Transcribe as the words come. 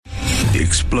The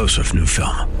explosive new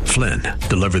film, Flynn,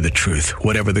 deliver the truth,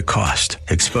 whatever the cost,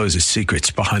 exposes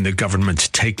secrets behind the government's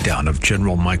takedown of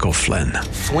General Michael Flynn.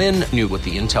 Flynn knew what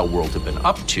the intel world had been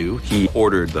up to. He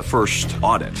ordered the first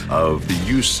audit of the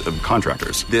use of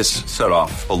contractors. This set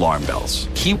off alarm bells.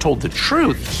 He told the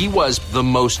truth. He was the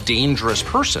most dangerous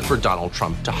person for Donald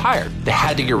Trump to hire. They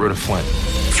had to get rid of Flynn.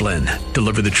 Flynn,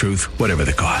 deliver the truth, whatever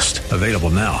the cost. Available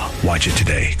now. Watch it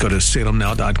today. Go to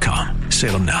salemnow.com.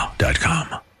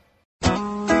 salemnow.com.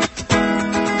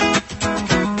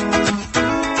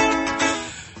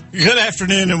 Good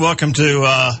afternoon and welcome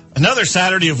to another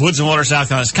Saturday of Woods and Water, South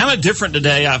Carolina. It's kind of different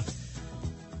today.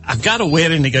 I've got a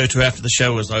wedding to go to after the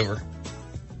show is over.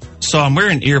 So I'm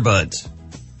wearing earbuds.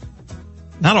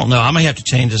 And I don't know. I may have to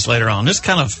change this later on. This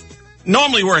kind of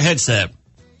normally wear a headset.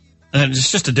 And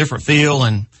it's just a different feel.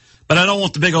 But I don't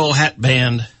want the big old hat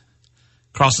band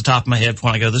across the top of my head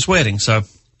when I go to this wedding. So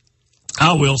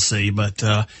I will see. But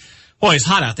boy, it's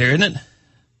hot out there, isn't it?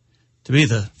 To be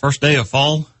the first day of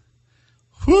fall.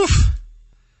 Whew.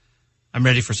 I'm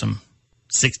ready for some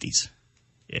 60s.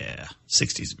 Yeah,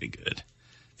 60s would be good.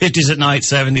 50s at night,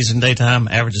 70s in daytime,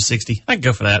 average of 60. I can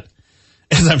go for that,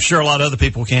 as I'm sure a lot of other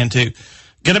people can too.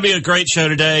 Going to be a great show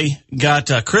today.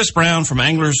 Got Chris Brown from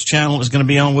Anglers Channel is going to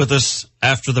be on with us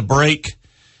after the break.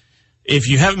 If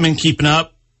you haven't been keeping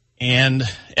up, and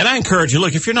I encourage you,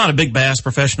 look, if you're not a big bass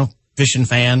professional fishing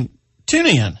fan, tune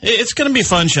in. It's going to be a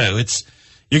fun show.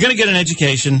 You're going to get an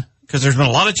education because there's been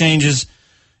a lot of changes.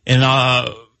 And,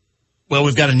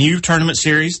 we've got a new tournament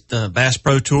series, the Bass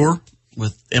Pro Tour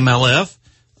with MLF.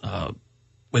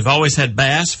 We've always had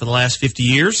Bass for the last 50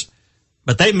 years,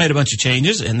 but they've made a bunch of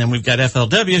changes. And then we've got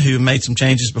FLW who made some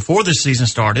changes before this season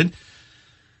started.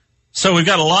 So we've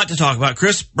got a lot to talk about.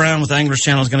 Chris Brown with Anglers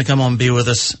Channel is going to come on and be with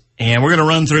us. And we're going to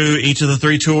run through each of the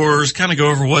three tours, kind of go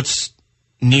over what's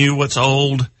new, what's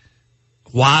old,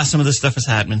 why some of this stuff is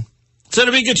happening. So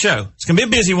it'll be a good show. It's going to be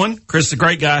a busy one. Chris is a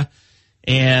great guy.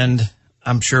 And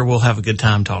I'm sure we'll have a good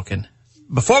time talking.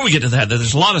 Before we get to that,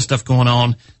 there's a lot of stuff going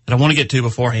on that I want to get to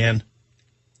beforehand.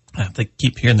 I have to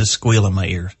keep hearing this squeal in my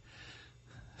ear.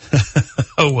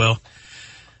 Oh, well.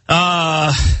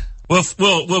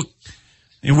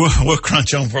 We'll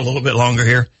crunch on for a little bit longer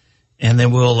here. And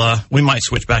then we might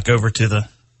switch back over to the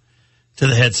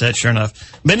headset, sure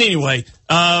enough. But anyway,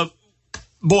 if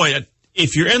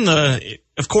you're in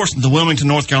the Wilmington,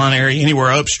 North Carolina area, anywhere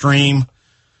upstream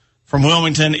from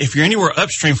Wilmington, if you're anywhere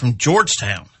upstream from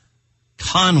Georgetown,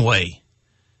 Conway,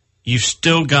 you've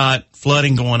still got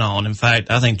flooding going on. In fact,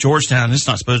 I think Georgetown, it's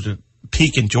not supposed to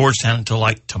peak in Georgetown until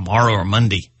like tomorrow or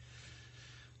Monday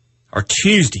or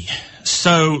Tuesday.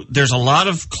 So there's a lot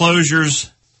of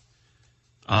closures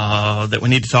that we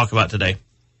need to talk about today.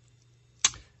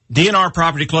 DNR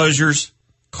property closures,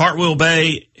 Cartwheel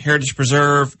Bay Heritage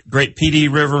Preserve, Great PD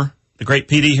River, the Great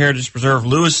PD Heritage Preserve,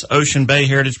 Lewis Ocean Bay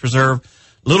Heritage Preserve,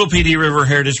 Little PD River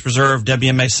Heritage Preserve,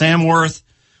 WMA Samworth,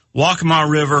 Waccamaw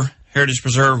River Heritage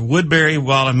Preserve, Woodbury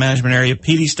Wildlife Management Area,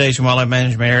 PD Station Wildlife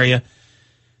Management Area,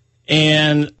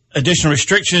 and additional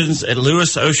restrictions at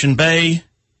Lewis Ocean Bay,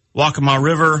 Waccamaw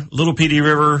River, Little PD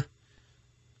River,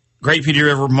 Great PD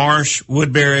River, Marsh,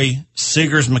 Woodbury,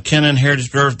 Seegers, McKinnon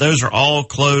Heritage Preserve. Those are all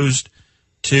closed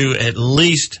to at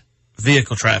least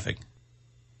vehicle traffic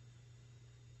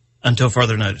until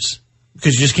further notice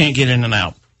because you just can't get in and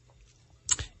out.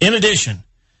 In addition,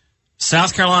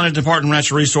 South Carolina Department of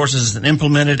Natural Resources has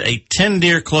implemented a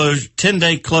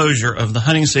 10-day closure of the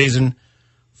hunting season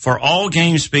for all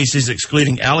game species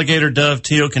excluding alligator, dove,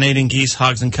 teal, Canadian geese,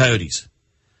 hogs, and coyotes.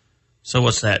 So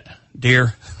what's that?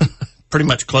 Deer? Pretty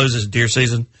much closes deer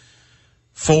season.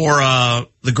 For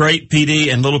the Great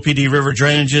PD and Little PD River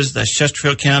drainages, that's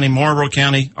Chesterfield County, Marlborough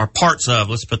County, or parts of,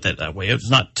 let's put that way.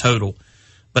 It's not total,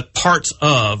 but parts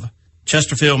of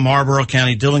Chesterfield, Marlborough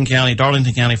County, Dillon County,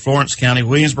 Darlington County, Florence County,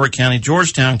 Williamsburg County,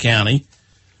 Georgetown County,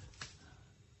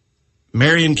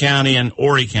 Marion County, and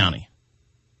Horry County.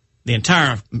 The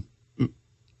entire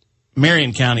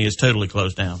Marion County is totally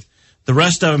closed down. The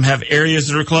rest of them have areas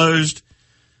that are closed,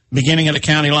 beginning at a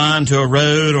county line to a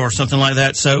road or something like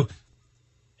that. So,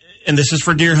 and this is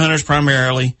for deer hunters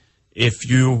primarily. If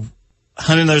you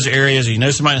hunt in those areas or you know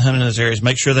somebody hunting in those areas,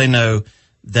 make sure they know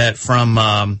that from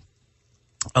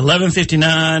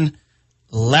 11:59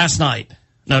 last night.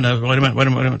 Wait a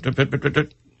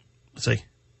minute. Let's see.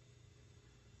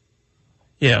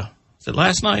 Yeah. Is it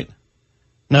last night?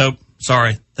 No,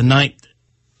 sorry. The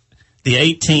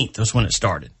 18th was when it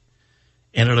started.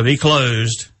 And it'll be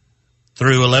closed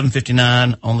through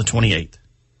 11:59 on the 28th.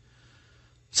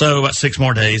 So about 6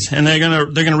 more days. And they're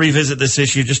gonna revisit this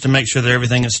issue just to make sure that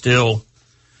everything is still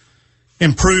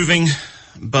improving.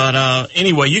 But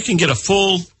anyway, you can get a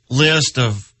full list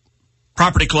of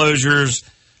property closures.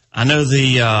 I know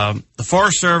the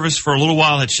Forest Service for a little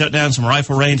while had shut down some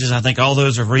rifle ranges. I think all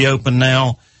those have reopened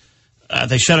now.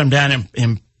 They shut them down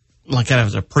in like kind of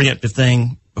as a preemptive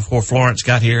thing before Florence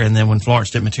got here, and then when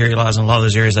Florence didn't materialize in a lot of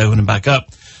those areas, they opened them back up.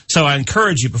 So I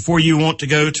encourage you, before you want to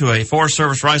go to a Forest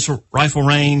Service rifle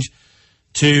range,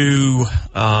 to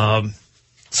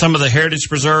some of the heritage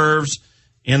preserves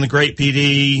in the Great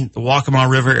PD, the Waccamaw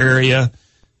River area,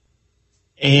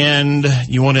 and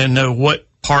you want to know what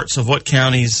parts of what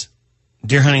counties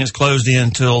deer hunting is closed in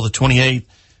until the 28th,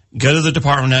 go to the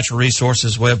Department of Natural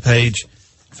Resources webpage.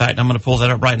 In fact, I'm going to pull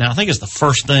that up right now. I think it's the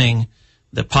first thing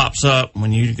that pops up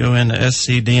when you go into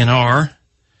SCDNR.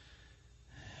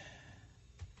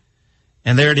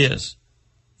 And there it is.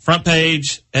 Front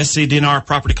page, SCDNR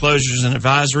property closures and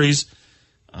advisories.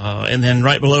 And then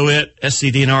right below it,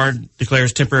 SCDNR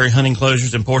declares temporary hunting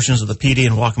closures in portions of the PD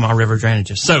and Waccamaw River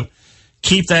drainages. So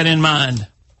keep that in mind.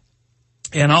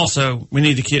 And also, we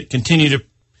need to continue to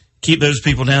keep those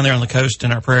people down there on the coast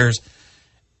in our prayers.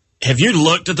 Have you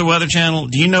looked at the Weather Channel?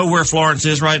 Do you know where Florence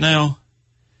is right now?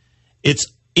 It's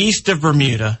east of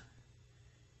Bermuda.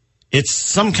 It's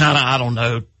some kind of, I don't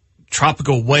know,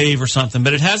 tropical wave or something,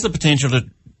 but it has the potential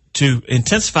to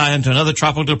intensify into another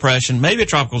tropical depression, maybe a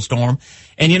tropical storm.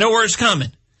 And you know where it's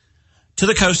coming? To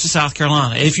the coast of South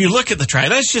Carolina. If you look at the track,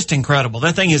 that's just incredible.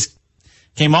 That thing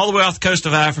came all the way off the coast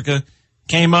of Africa,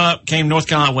 came up, came North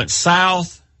Carolina, went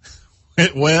south,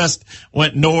 went west,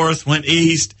 went north, went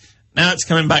east. Now it's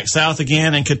coming back south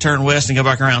again and could turn west and go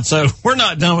back around. So we're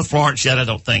not done with Florence yet, I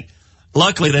don't think.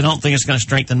 Luckily, they don't think it's going to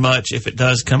strengthen much. If it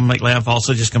does come make landfall,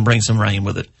 so just going to bring some rain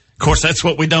with it. Of course, that's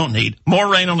what we don't need. More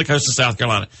rain on the coast of South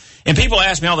Carolina. And people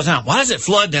ask me all the time, why does it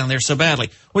flood down there so badly?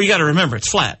 Well, you got to remember, it's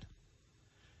flat.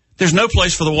 There's no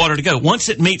place for the water to go. Once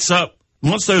it meets up,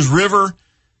 once those river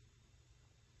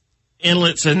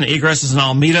inlets and egresses and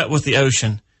all meet up with the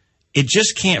ocean, it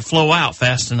just can't flow out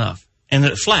fast enough. And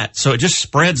it's flat, so it just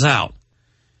spreads out.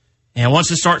 And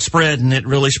once it starts spreading, it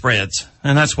really spreads.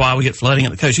 And that's why we get flooding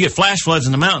at the coast. You get flash floods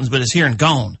in the mountains, but it's here and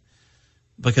gone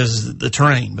because of the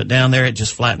terrain. But down there, it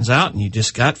just flattens out, and you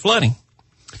just got flooding.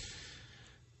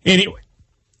 Anyway,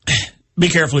 be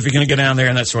careful if you're going to go down there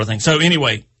and that sort of thing. So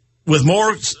anyway, with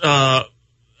more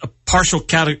partial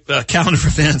calendar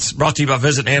events brought to you by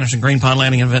Visit Anderson Green Pond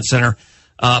Landing and Event Center,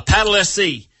 Paddle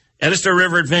SC, Edisto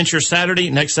River Adventure Saturday,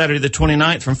 next Saturday the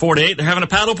 29th from 4 to 8. They're having a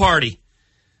paddle party.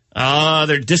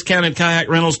 They're discounted kayak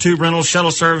rentals, tube rentals,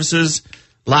 shuttle services,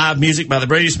 live music by the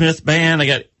Brady Smith Band. They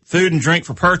got food and drink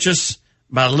for purchase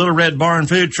by the Little Red Barn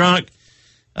food truck.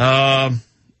 It's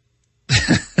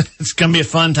going to be a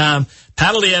fun time.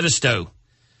 Paddle the Edisto.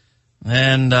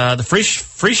 And the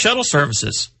free shuttle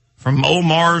services from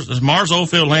Mars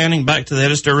Oilfield Landing back to the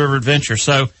Edisto River Adventure.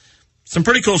 So some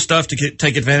pretty cool stuff to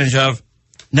take advantage of.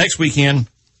 Next weekend,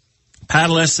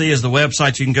 Paddle SC is the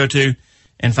website you can go to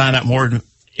and find out more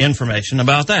information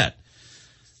about that.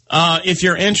 If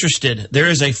you're interested, there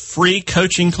is a free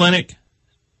coaching clinic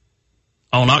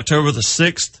on October the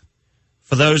 6th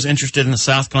for those interested in the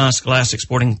South Carolina Scholastic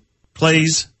Sporting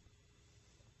Plays,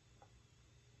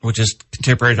 which is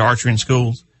contemporary to archery in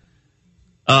schools.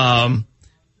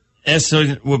 SC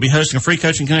will be hosting a free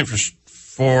coaching clinic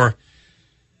for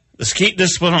the skeet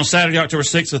discipline on Saturday, October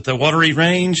 6th at the Wateree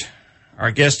Range.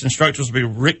 Our guest instructors will be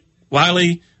Rick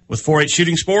Wiley with 4-H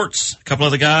Shooting Sports, a couple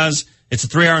other guys. It's a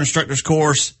 3-hour instructor's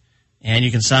course, and you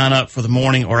can sign up for the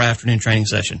morning or afternoon training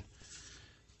session.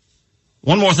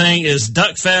 One more thing is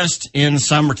Duck Fest in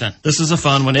Somerton. This is a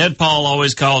fun one. Ed Paul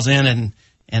always calls in and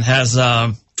has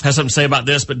something to say about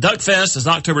this. But Duck Fest is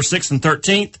October 6th and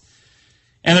 13th,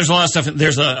 and there's a lot of stuff.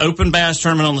 There's an open bass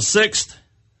tournament on the 6th.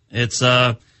 It's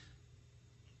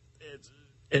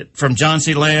from John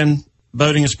C. Land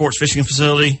Boating and Sports Fishing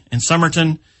Facility in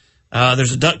Somerton.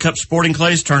 There's a Duck Cup Sporting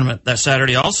Clays tournament that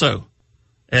Saturday also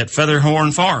at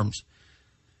Featherhorn Farms.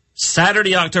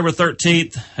 Saturday, October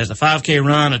 13th, has a 5K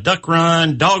run, a duck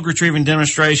run, dog retrieving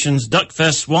demonstrations, Duck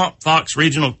Fest Swamp Fox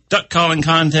Regional Duck Calling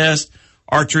Contest,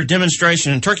 archery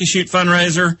demonstration and turkey shoot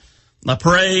fundraiser, a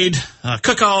parade, a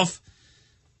cook-off,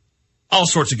 all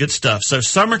sorts of good stuff. So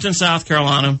Somerton, South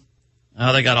Carolina,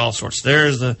 they got all sorts.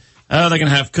 There's they're going to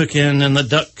have cooking and the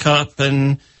Duck Cup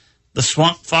and the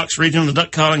Swamp Fox Regional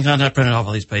Duck Calling Contest. I printed off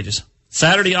all these pages.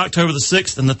 Saturday, October the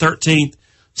 6th and the 13th,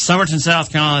 Somerton,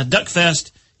 South Carolina, Duck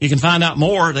Fest. You can find out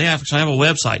more. They actually have a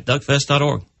website,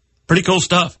 duckfest.org. Pretty cool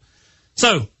stuff.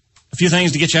 So, a few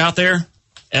things to get you out there.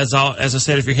 As I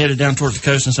said, if you're headed down towards the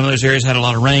coast and some of those areas had a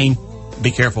lot of rain,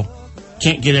 be careful.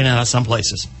 Can't get in and out of some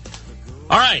places.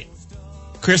 All right.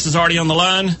 Chris is already on the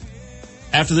line.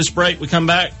 After this break, we come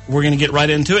back, we're going to get right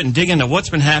into it and dig into what's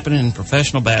been happening in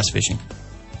professional bass fishing.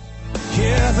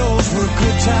 Yeah, those were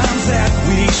good times that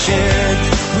we shared.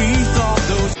 We thought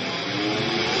those...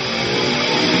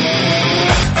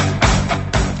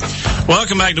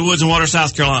 Welcome back to Woods and Water,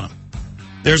 South Carolina.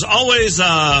 There's always,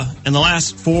 in the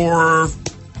last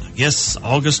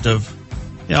August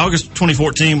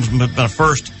 2014 was my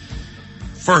first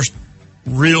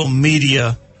real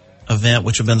media event,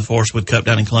 which would have been the Forest Wood Cup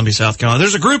down in Columbia, South Carolina.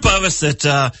 There's a group of us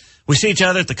that we see each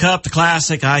other at the Cup, the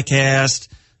Classic, ICAST,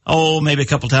 maybe a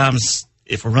couple times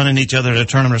if we're running each other at a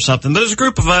tournament or something. But there's a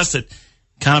group of us that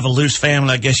kind of a loose family,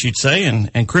 I guess you'd say,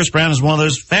 and Chris Brown is one of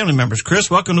those family members. Chris,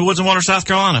 welcome to Woods and Water, South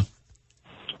Carolina.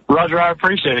 Roger, I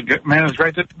appreciate it. Man, it's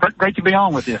great to be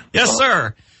on with you. Yes,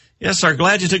 sir. Yes, sir.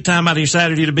 Glad you took time out of your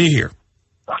Saturday to be here.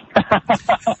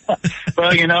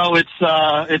 Well,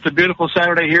 it's a beautiful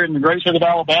Saturday here in the great state of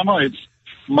Alabama. It's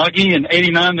muggy and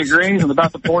 89 degrees and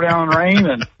about to pour down rain,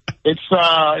 and it's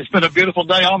been a beautiful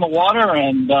day on the water.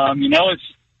 And I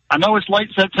know it's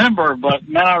late September, but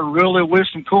man, I really wish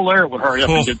some cool air would hurry up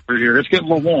and get through here. It's getting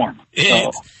a little warm.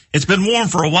 It's been warm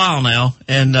for a while now,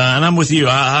 and I'm with you.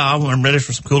 I'm ready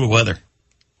for some cooler weather.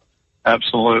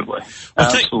 Absolutely. Well,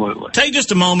 Absolutely. Take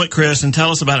just a moment, Chris, and tell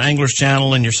us about Anglers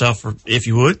Channel and yourself, if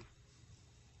you would.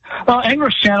 Well,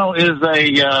 Anglers Channel is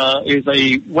a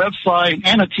website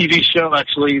and a TV show,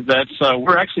 actually, that's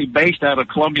we're actually based out of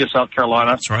Columbia, South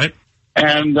Carolina. That's right.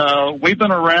 And we've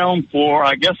been around for,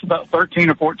 I guess, about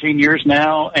 13 or 14 years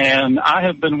now, and I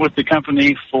have been with the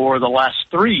company for the last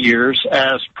 3 years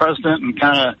as president, and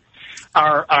kind of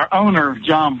our owner,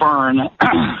 John Byrne,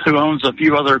 who owns a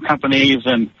few other companies,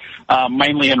 and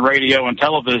mainly in radio and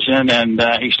television, and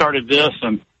he started this.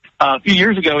 And a few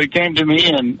years ago, he came to me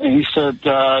and he said,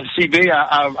 CB,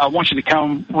 I want you to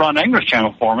come run Anglers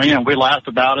Channel for me. And we laughed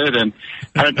about it, and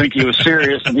I didn't think he was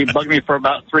serious, and he bugged me for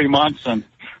about 3 months. And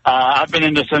I've been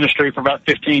in this industry for about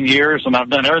 15 years, and I've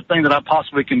done everything that I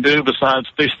possibly can do besides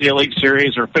fish the Elite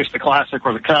Series or fish the Classic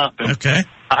or the Cup. And okay.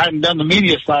 I hadn't done the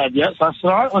media side yet, so I said,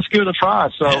 all right, let's give it a try.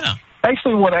 So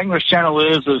basically what Anglers Channel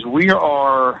is we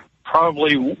have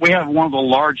one of the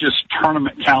largest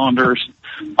tournament calendars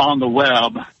on the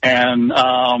web. And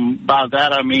by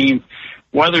that I mean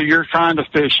whether you're trying to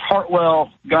fish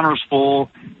Hartwell, Gunner's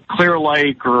Full, Clear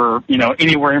Lake, or,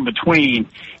 anywhere in between,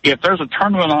 if there's a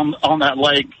tournament on that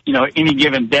lake, any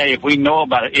given day, if we know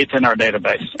about it, it's in our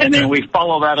database. And then we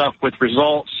follow that up with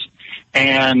results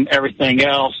and everything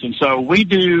else. And so we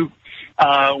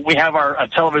have a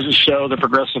television show, the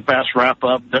Progressive Bass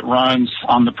Wrap-Up, that runs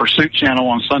on the Pursuit Channel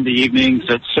on Sunday evenings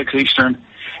at 6 Eastern.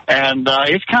 And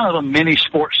it's kind of a mini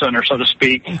sports center, so to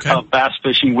speak, of bass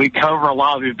fishing. We cover a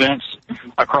lot of events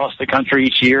across the country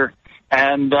each year.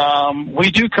 And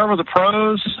we do cover the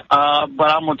pros, but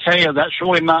I'm going to tell you, that's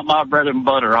really not my bread and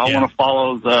butter. I want to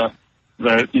follow the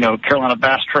Carolina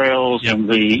Bass Trails and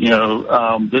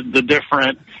the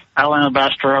different Alabama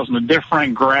Bass Trails and the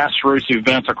different grassroots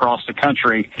events across the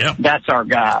country. Yep. That's our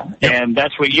guy. Yep. And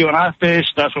that's what you and I fish.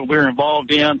 That's what we're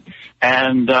involved in.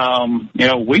 And,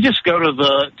 we just go to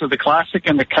the Classic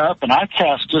and the Cup, and I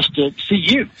cast just to see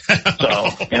you. So,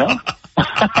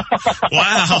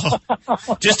 Wow.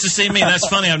 Just to see me. That's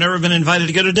funny. I've never been invited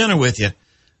to go to dinner with you.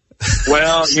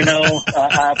 Well,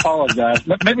 I apologize.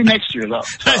 Maybe next year, though.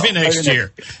 Maybe next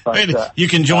year. But, you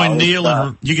can join Neil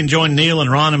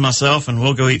and Ron and myself, and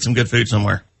we'll go eat some good food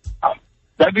somewhere.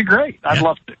 That'd be great. I'd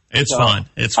love to. It's fun.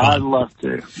 It's fun. I'd love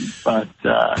to. But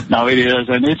no, it is,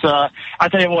 and it's. I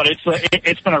tell you what,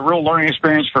 it's been a real learning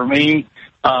experience for me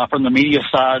from the media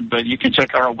side. But you can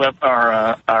check our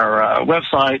website,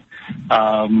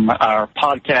 our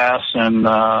podcasts, and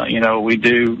we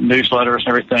do newsletters and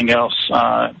everything else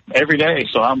every day.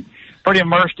 So I'm pretty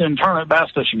immersed in tournament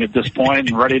bass fishing at this point,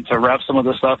 and ready to wrap some of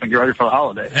this up and get ready for the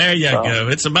holidays. There you go.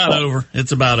 It's about over.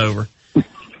 It's about over.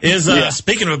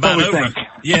 Speaking of about over,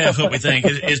 what we think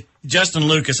is Justin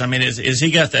Lucas. I mean, is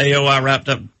he got the AOI wrapped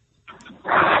up?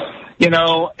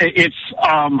 It's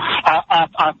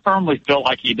I firmly feel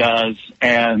like he does,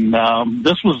 and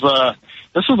this was a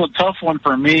tough one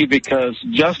for me because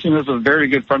Justin is a very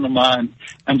good friend of mine,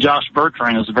 and Josh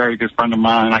Bertrand is a very good friend of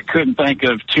mine. I couldn't think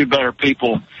of two better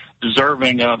people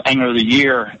deserving of Angler of the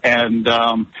Year, and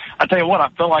I tell you what, I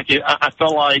feel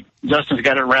like Justin's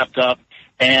got it wrapped up.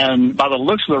 And by the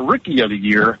looks of the Rookie of the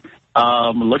Year,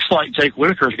 it looks like Jake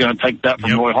Whitaker is going to take that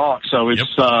from Roy Hawk. So it's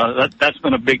that's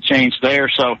been a big change there.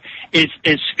 So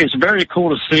it's very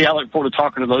cool to see. I look forward to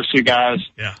talking to those two guys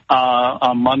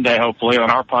on Monday, hopefully,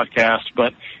 on our podcast.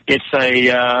 But it's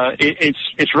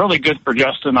really good for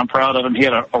Justin. I'm proud of him. He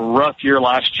had a rough year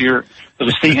last year, but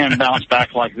to see him bounce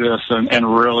back like this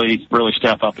and really, really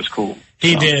step up is cool.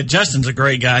 He did. Justin's a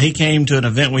great guy. He came to an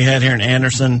event we had here in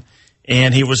Anderson,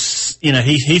 and he was,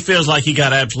 he feels like he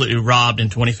got absolutely robbed in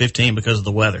 2015 because of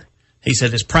the weather. He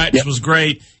said his practice was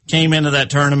great, came into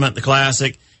that tournament, the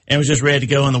Classic, and was just ready to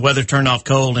go, and the weather turned off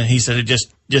cold, and he said it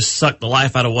just sucked the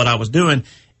life out of what I was doing,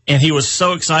 and he was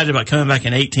so excited about coming back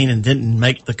in 18 and didn't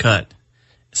make the cut.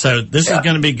 So this is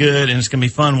going to be good, and it's going to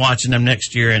be fun watching them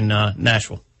next year in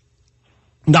Knoxville.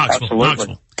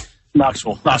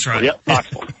 Knoxville. That's right. Yep,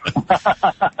 Knoxville.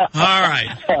 All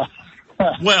right.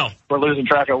 Well, we're losing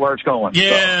track of where it's going.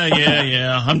 Yeah.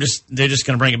 They're just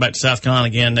going to bring it back to South Carolina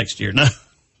again next year.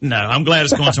 No, I'm glad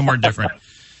it's going somewhere different.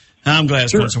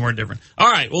 Going somewhere different.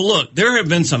 All right. Well, look, there have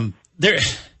been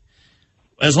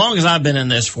as long as I've been in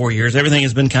this 4 years, everything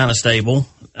has been kind of stable.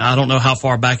 I don't know how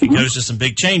far back it goes to some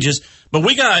big changes, but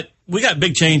we got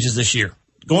big changes this year.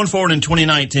 Going forward in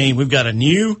 2019, we've got a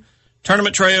new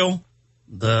tournament trail,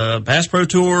 the Bass Pro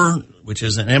Tour, which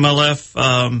is an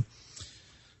MLF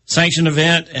sanctioned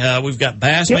event. We've got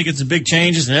Bass making some big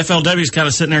changes, and FLW is kind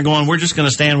of sitting there going, we're just going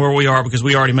to stand where we are because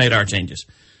we already made our changes.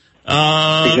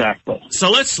 Exactly. So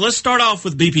let's start off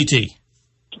with BPT.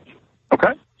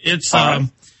 Okay. It's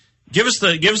give us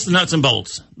the nuts and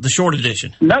bolts, the short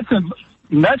edition. Nuts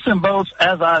and bolts,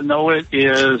 as I know it,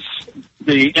 is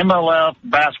the MLF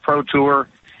Bass Pro Tour.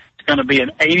 It's going to be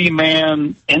an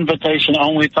 80-man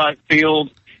invitation-only type field,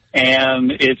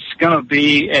 and it's going to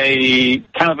be a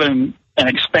kind of an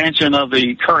expansion of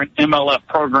the current MLF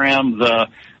program, the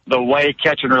way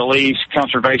catch and release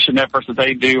conservation efforts that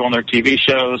they do on their TV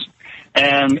shows.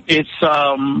 And it's,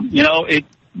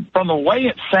 from the way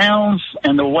it sounds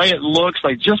and the way it looks,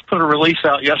 they just put a release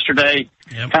out yesterday,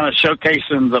 kind of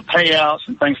showcasing the payouts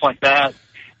and things like that.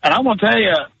 And I'm going to tell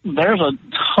you, there's a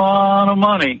ton of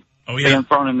money being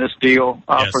thrown in this deal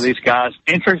for these guys.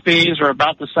 Entry fees are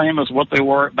about the same as what they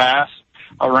were at Bass,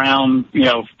 around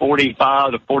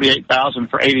 $45,000 to $48,000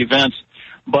 for 8 events.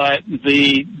 But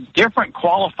the different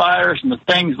qualifiers and the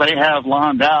things they have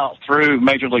lined out through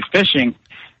Major League Fishing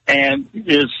and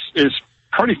is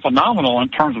pretty phenomenal in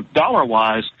terms of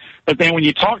dollar-wise. But then when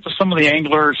you talk to some of the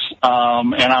anglers,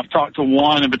 and I've talked to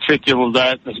one in particular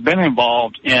that has been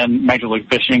involved in Major League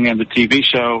Fishing and the TV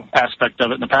show aspect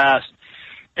of it in the past,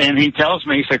 and he tells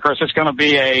me, he said, Chris, it's going to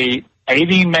be a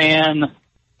 80-man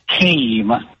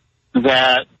team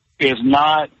that is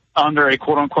not under a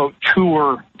quote-unquote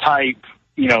tour type,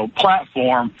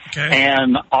 platform,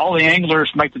 and all the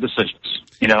anglers make the decisions.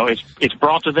 It's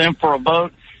brought to them for a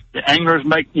vote. The anglers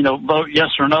make, vote yes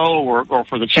or no or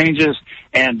for the changes,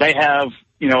 and they have,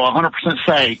 100%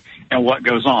 say in what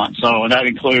goes on. So that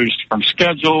includes from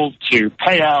schedule to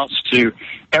payouts to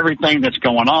everything that's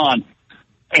going on.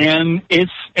 And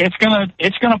it's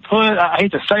gonna put, I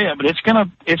hate to say it, but it's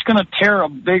gonna tear a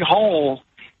big hole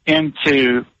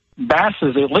into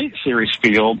Bass's Elite Series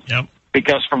field. Yep.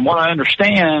 Because from what I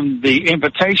understand, the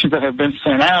invitations that have been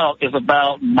sent out is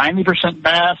about 90%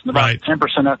 Bass and about 10%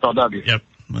 FLW. Yep.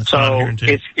 That's so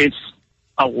it's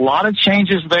a lot of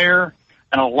changes there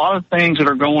and a lot of things that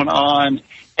are going on.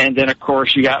 And then, of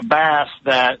course, you got Bass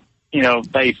that,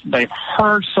 they've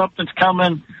heard something's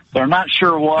coming. They're not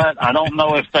sure what. I don't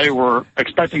know if they were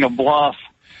expecting a bluff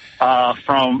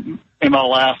from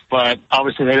MLF, but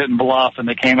obviously they didn't bluff and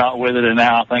they came out with it, and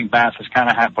now I think Bass is kind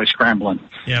of halfway scrambling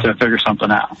to figure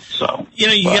something out. So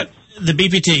you got the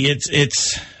BPT.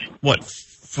 It's what?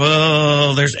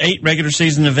 There's 8 regular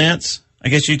season events, I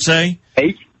guess you'd say.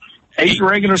 Eight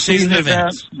regular season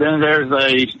events. Then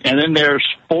there's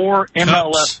 4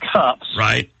 MLS Cups.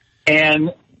 Right.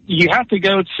 And you have to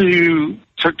go to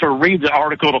read the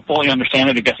article to fully understand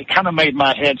it because it kind of made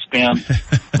my head spin.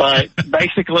 But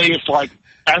basically, it's like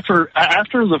after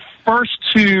the first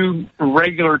 2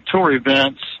 regular tour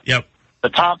events, the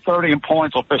top 30 in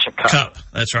points will fish a cup.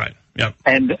 That's right. Yep.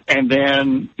 And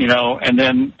then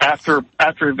after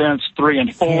events 3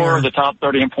 and 4, the top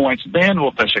 30 in points then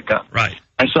will fish a cup. Right.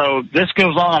 And so this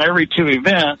goes on every 2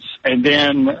 events, and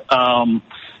then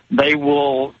they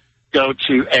will go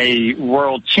to a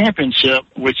world championship,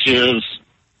 which is,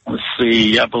 let's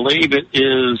see, I believe it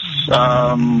is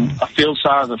a field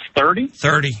size of 30.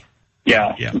 30.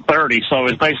 Yeah, 30. So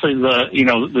it's basically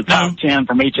the top 10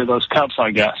 from each of those cups,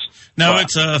 I guess. No,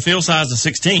 it's a field size of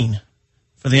 16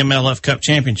 for the MLF Cup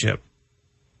Championship.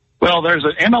 Well, there's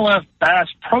an MLF Bass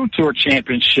Pro Tour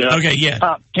Championship. Okay, yeah.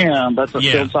 Top 10. That's a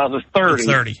field size of 30. It's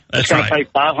 30. That's right. It's going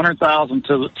to pay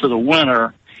 $500,000 to the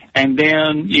winner. And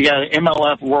then you got an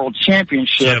MLF World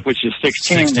Championship, which is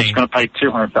 16. That's going to pay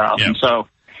 $200,000. Yep. So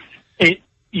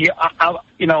Yeah,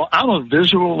 I'm a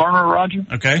visual learner, Roger.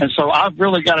 Okay. And so I've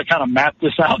really got to kind of map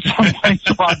this out some way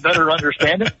so I better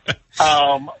understand it.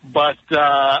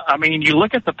 I mean, you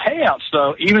look at the payouts,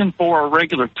 though, even for a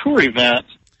regular tour event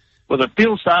with a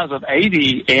field size of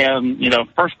 80 and,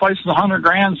 first place is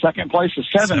 $100,000, second place is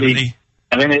 70.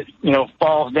 And then it,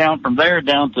 falls down from there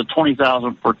down to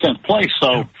 $20,000 for 10th place.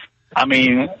 So, I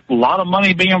mean, a lot of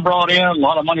money being brought in, a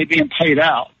lot of money being paid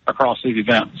out across these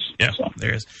events. Yeah,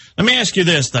 there is. Let me ask you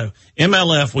this, though.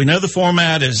 MLF, we know the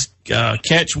format is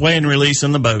catch, weigh, and release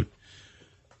in the boat.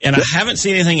 And I haven't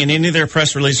seen anything in any of their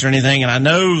press release or anything. And I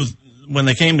know when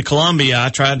they came to Columbia, I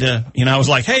tried to, I was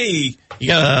like, hey, you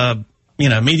got a,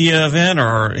 media event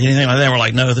or anything like that? We're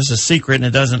like, no, this is secret, and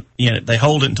it doesn't, they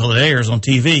hold it until it airs on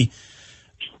TV.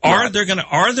 Are there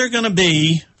going to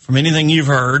be, from anything you've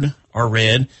heard or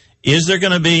read, is there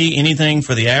going to be anything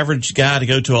for the average guy to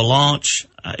go to a launch?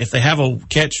 If they have a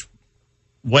catch,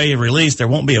 weigh, and release, there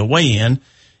won't be a weigh-in.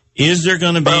 Is there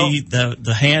going to be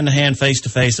the hand-to-hand,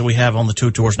 face-to-face that we have on the two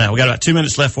tours now? We got about 2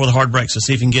 minutes left for the hard break, so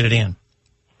see if you can get it in.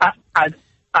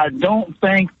 I don't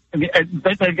think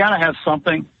they've got to have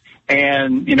something.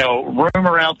 And,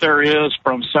 rumor out there is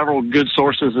from several good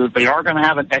sources that they are going to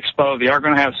have an expo. They are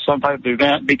going to have some type of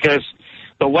event because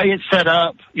the way it's set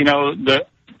up, the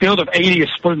field of 80 is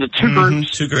split into two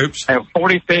groups. Two groups. They have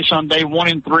 40 fish on day 1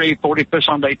 and 3, 40 fish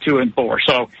on day 2 and 4.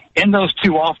 So in those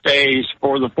 2 off days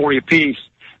for the 40 apiece,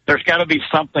 there's got to be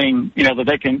something, that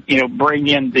they can, bring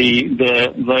in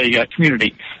the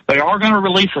community. They are going to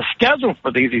release a schedule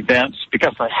for these events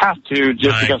because they have to,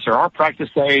 because there are practice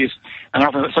days and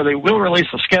everything. So they will release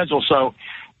a schedule. So,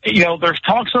 there's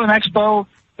talks of an expo.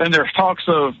 Then there's talks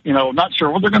of, not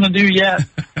sure what they're going to do yet.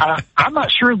 I'm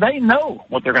not sure they know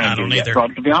what they're going to do yet,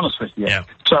 to be honest with you. Yeah.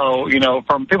 So,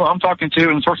 from people I'm talking to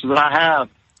and sources that I have,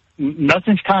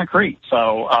 nothing's concrete.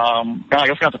 So, I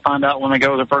guess we have to find out when they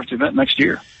go to their first event next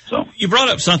year. So you brought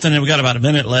up something, and we got about a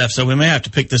minute left, so we may have to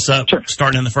pick this up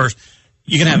starting in the first.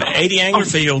 You can have an 80 angler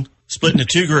field split into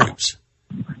 2 groups.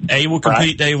 A will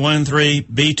compete day 1 and 3,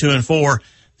 B 2 and 4.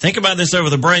 Think about this over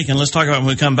the break, and let's talk about it when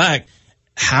we come back.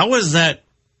 How is that?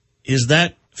 Is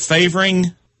that favoring?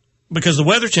 Because the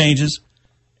weather changes,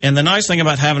 and the nice thing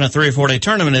about having a 3 or 4 day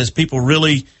tournament is people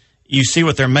really, you see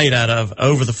what they're made out of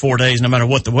over the 4 days, no matter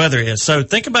what the weather is. So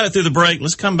think about it through the break.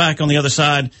 Let's come back on the other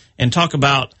side and talk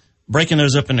about breaking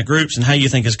those up into groups and how you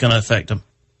think it's going to affect them.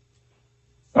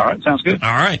 All right, sounds good. All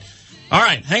right.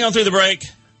 Hang on through the break.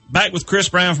 Back with Chris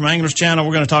Brown from Anglers Channel.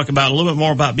 We're going to talk about a little bit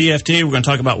more about BFT. We're going to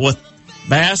talk about what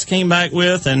Bass came back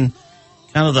with and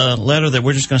kind of the letter that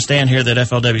we're just going to stand here that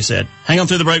FLW said. Hang on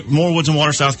through the break. More Woods and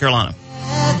Water, South Carolina.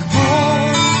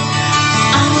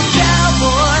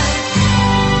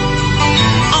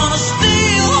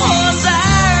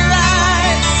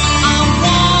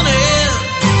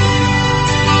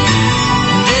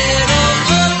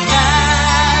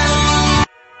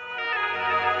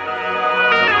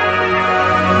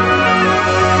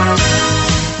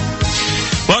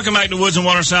 Welcome back to Woods and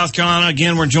Water, South Carolina.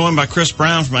 Again, we're joined by Chris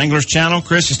Brown from Anglers Channel.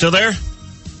 Chris, you still there?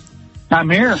 I'm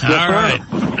here. Yes, all right.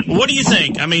 Well, what do you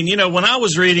think? I mean, when I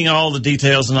was reading all the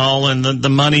details and all, and the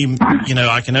money,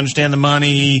 I can understand the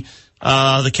money,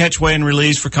 the catch, weigh, and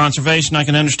release for conservation. I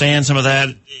can understand some of that.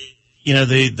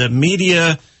 The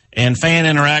media and fan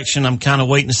interaction, I'm kind of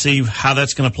waiting to see how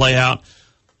that's going to play out.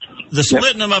 The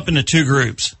splitting them up into 2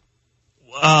 groups.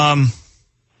 Do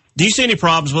you see any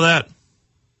problems with that?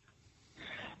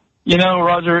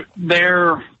 Roger,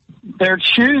 they're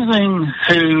choosing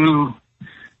who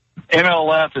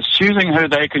MLF is choosing who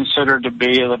they consider to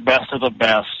be the best of the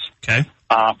best. Okay.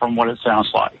 From what it sounds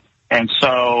like. And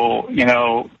so,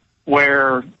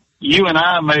 where you and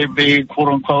I may be quote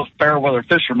unquote fair weather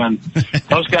fishermen,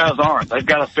 those guys aren't. They've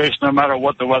got to fish no matter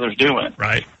what the weather's doing.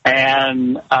 Right.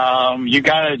 And you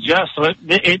got to adjust. So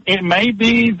it may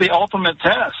be the ultimate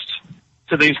test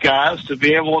to these guys to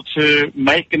be able to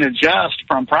make and adjust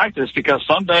from practice, because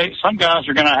some guys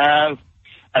are going to have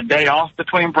a day off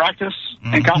between practice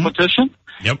and competition.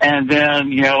 Yep. And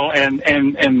then,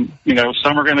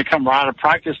 some are going to come right out of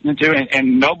practice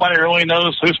and nobody really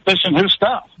knows who's fishing whose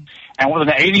stuff. And with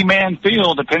an 80-man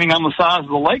field, depending on the size of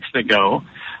the lakes that go,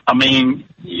 I mean,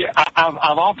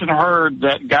 I've often heard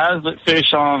that guys that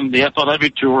fish on the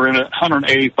FLW tour in a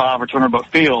 185 or 200-boat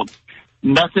field,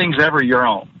 nothing's ever your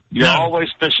own. You're always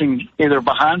fishing either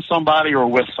behind somebody or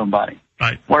with somebody.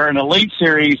 Right. Where an elite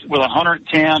series with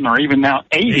 110 or even now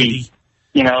 80,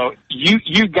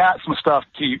 you got some stuff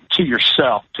to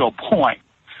yourself to a point.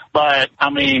 But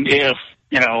I mean, if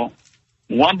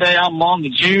one day I'm on the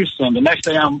juice and the next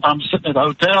day I'm sitting at the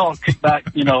hotel, kicked back,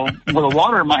 with a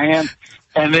water in my hand,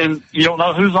 and then you don't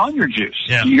know who's on your juice.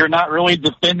 Yeah. You're not really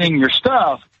defending your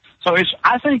stuff. So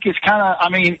I think it's kind of, I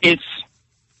mean, it's,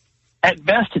 at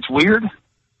best it's weird,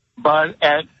 but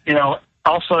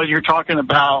also you're talking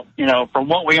about, from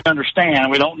what we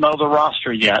understand, we don't know the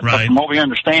roster yet, right. But from what we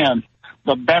understand,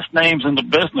 the best names in the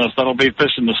business that'll be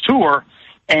fishing this tour,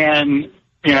 and,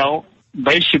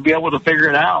 they should be able to figure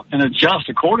it out and adjust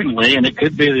accordingly, and it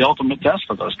could be the ultimate test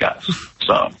for those guys.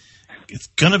 So it's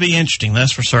going to be interesting,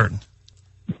 that's for certain.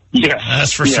 Yes.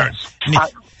 That's for certain.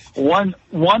 One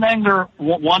angler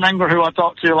who I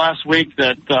talked to last week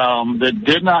that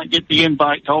did not get the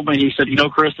invite told me, he said,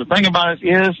 Chris, the thing about it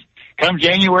is, come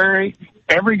January,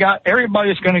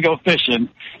 everybody's going to go fishing.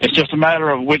 It's just a matter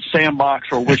of which sandbox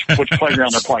or which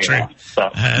playground they're playing on. So,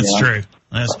 That's true.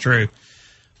 That's true.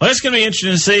 Well, it's going to be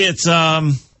interesting to see. It's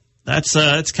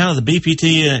it's kind of the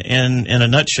BPT in a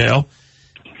nutshell,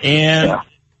 and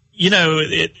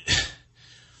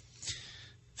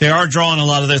they are drawing a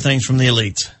lot of their things from the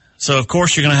elites. So, of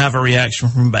course, you're going to have a reaction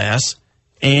from Bass.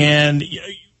 And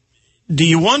do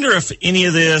you wonder if any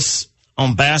of this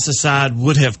on Bass's side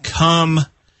would have come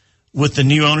with the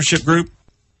new ownership group?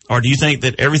 Or do you think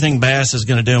that everything Bass is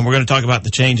going to do, and we're going to talk about the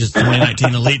changes to the 2019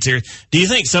 Elites here, do you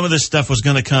think some of this stuff was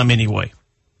going to come anyway?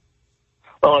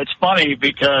 Well, it's funny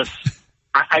because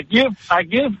I give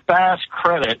Bass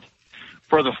credit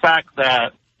for the fact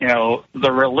that,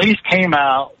 the release came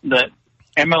out that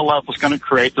MLF was going to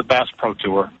create the Bass Pro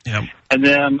Tour. Yep. And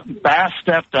then Bass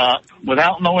stepped up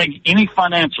without knowing any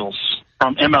financials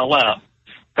from MLF.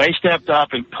 They stepped up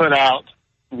and put out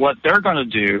what they're going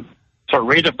to do to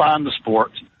redefine the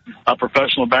sport of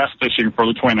professional bass fishing for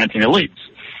the 2019 Elites.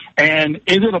 And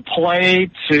is it a play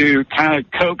to kind of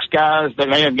coax guys that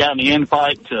may have gotten the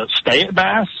invite to stay at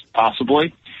Bass?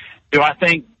 Possibly. Do I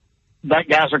think that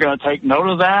guys are going to take note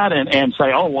of that and say,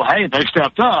 oh, well, hey, they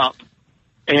stepped up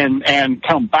and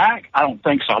come back? I don't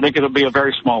think so. I think it'll be a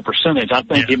very small percentage. I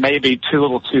think it may be too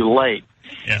little too late.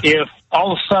 Yeah. If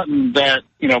all of a sudden that,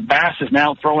 Bass is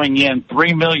now throwing in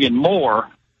 $3 million more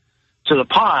to the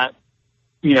pot,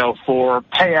 for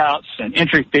payouts and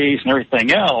entry fees and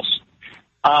everything else,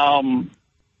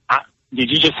 did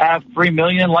you just have $3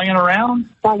 million laying around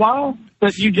for a while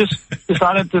that you just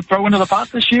decided to throw into the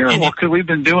pot this year, or could we have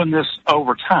been doing this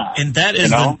over time? And that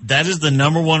is the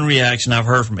number one reaction I've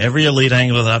heard from every elite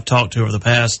angler that I've talked to over the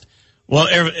past,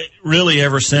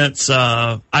 ever since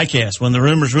ICAST, when the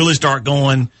rumors really start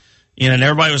going, and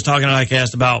everybody was talking to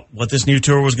ICAST about what this new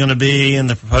tour was going to be and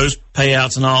the proposed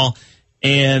payouts and all.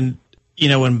 And,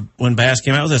 when Bass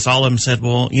came out with this, all of them said,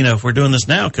 well, if we're doing this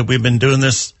now, could we have been doing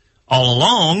this all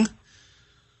along?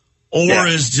 Or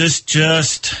is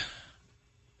just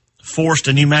forced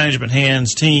a new management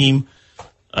team's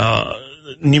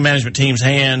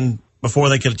hand before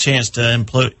they get a chance to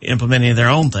implement any of their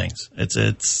own things? It's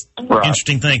an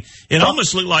interesting thing. It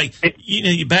almost looked like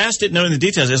Bass didn't know any of the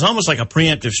details. It's almost like a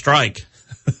preemptive strike.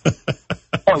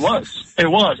 Oh, it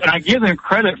was, and I give them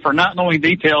credit for not knowing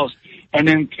details and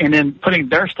then putting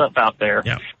their stuff out there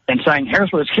and saying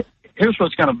here's what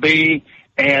it's going to be.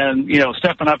 And,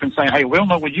 stepping up and saying, hey, we don't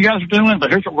know what you guys are doing, but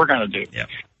here's what we're going to do. Yeah.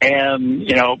 And,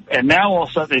 and now all of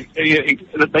a sudden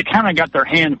they kind of got their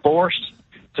hand forced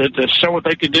to show what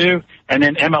they could do. And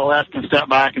then MLS can step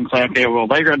back and say, okay, well,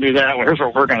 they're going to do that. Well, here's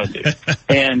what we're going to do.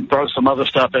 And throw some other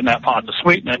stuff in that pot to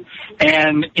sweeten it.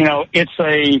 And,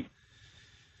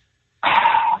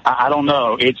 I don't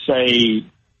know.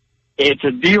 It's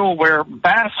a deal where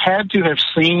Bass had to have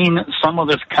seen some of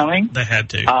this coming. They had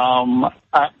to.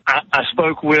 I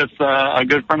spoke with a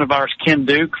good friend of ours, Ken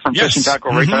Duke from Fishing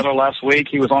Tackle Retailer last week.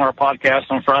 He was on our podcast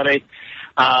on Friday,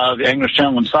 the English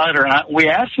Channel Insider, and we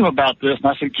asked him about this,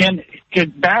 and I said, Ken,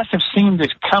 could Bass have seen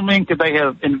this coming? Could they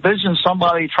have envisioned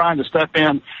somebody trying to step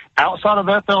in outside of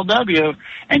FLW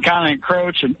and kind of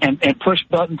encroach and push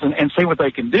buttons and see what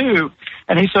they can do?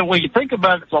 And he said, well, you think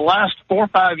about it, the last 4 or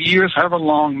 5 years, however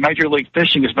long Major League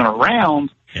Fishing has been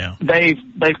around,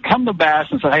 they've come to Bass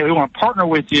and said, hey, we want to partner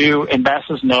with you, and Bass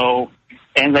says no.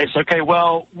 And they say, okay,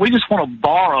 well, we just want to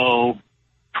borrow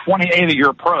 28 of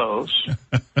your pros.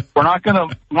 We're not going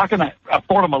to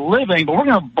afford them a living, but we're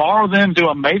going to borrow them, do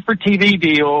a made-for-TV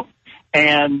deal.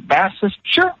 And Bass says,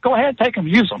 sure, go ahead, take them,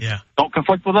 use them. Yeah. Don't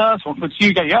conflict with us, won't conflict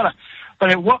with you, yada.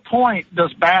 But at what point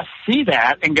does Bass see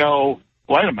that and go,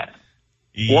 wait a minute,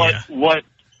 what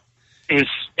is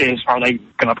are they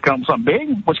going to become something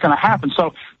big? What's going to happen?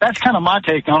 So that's kind of my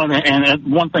take on it.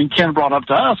 And one thing Ken brought up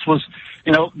to us was,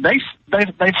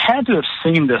 they've had to have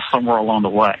seen this somewhere along the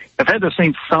way. They've had to have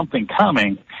seen something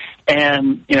coming.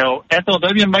 And,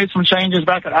 FLW made some changes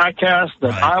back at ICAST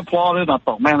that I applauded. I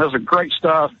thought, man, those are great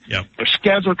stuff. Yep. Their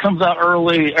schedule comes out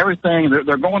early, everything.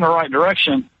 They're going the right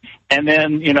direction. And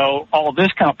then, all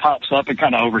this kind of pops up and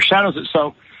kind of overshadows it.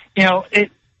 So,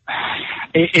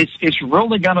 it's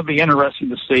really going to be interesting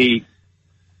to see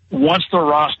once the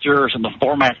rosters and the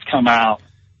formats come out,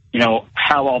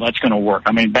 how all that's going to work.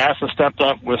 I mean, Bass has stepped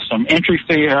up with some entry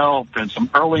fee help and some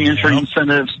early entry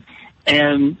incentives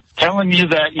and telling you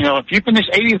that, if you finish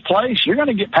 80th place, you're going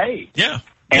to get paid. Yeah.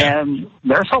 And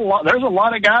there's a lot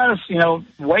of guys,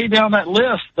 way down that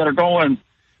list that are going,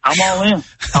 I'm all in.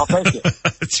 I'll take it.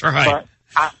 That's right.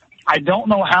 But I don't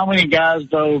know how many guys,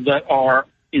 though, that are,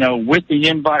 with the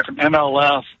invite from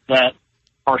MLF that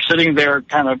are sitting there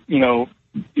kind of,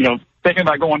 thinking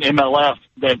about going to MLF,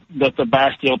 that the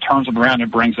Bass deal turns them around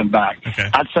and brings them back. Okay.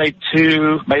 I'd say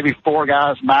 2, maybe 4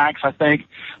 guys max, I think.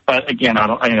 But again, I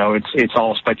don't. It's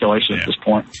all speculation at this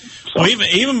point. So. Well,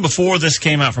 even before this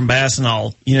came out from Bass and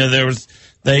all, there was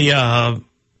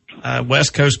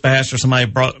West Coast Bass or somebody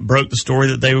broke the story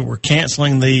that they were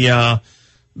canceling the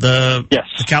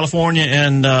California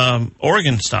and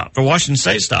Oregon stops or Washington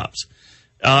State stops.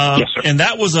 Yes, sir. And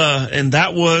that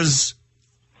was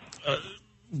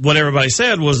what everybody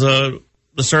said was the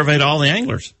survey to all the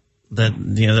anglers that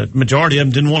the majority of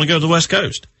them didn't want to go to the West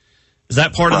Coast. Is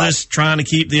that part of this trying to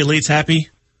keep the elites happy,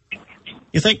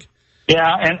 you think?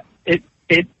 Yeah, and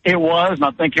it was, and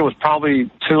I think it was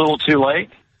probably too little too late.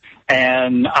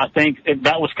 And I think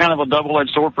that was kind of a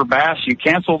double-edged sword for Bass. You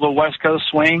cancel the West Coast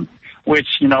swing, which,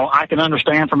 I can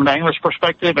understand from an angler's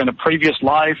perspective. In a previous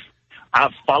life,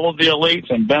 I've followed the elites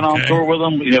and been on tour with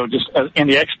them, just in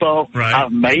the expo. Right.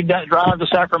 I've made that drive to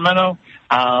Sacramento.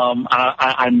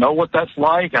 I know what that's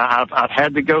like. I've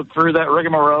had to go through that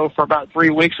rigmarole for about 3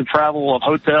 weeks of travel, of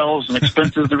hotels and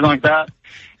expenses and everything like that.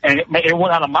 And it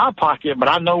went out of my pocket, but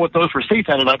I know what those receipts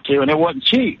added up to, and it wasn't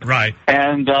cheap. Right.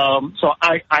 And so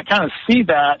I kind of see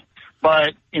that,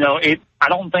 but, I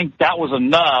don't think that was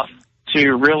enough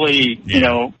to really,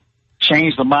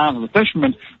 change the minds of the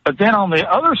fishermen. But then on the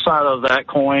other side of that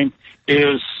coin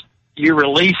is you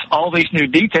release all these new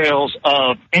details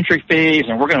of entry fees,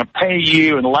 and we're going to pay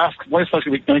you, and the last place is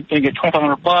going to get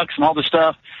 $2,500 and all this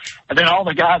stuff. And then all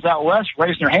the guys out west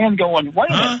raising their hand going, wait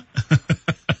a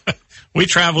minute. We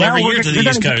travel every year to the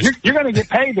East Coast. You're going to get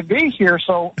paid to be here,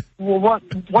 so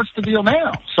what's the deal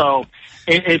now? So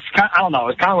it's kind of, I don't know.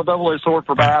 It's kind of a double-edged sword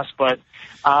for Bass, but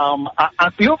I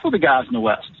feel for the guys in the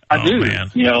West. I do. Man.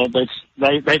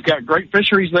 They've got great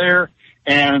fisheries there,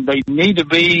 and they need to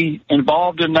be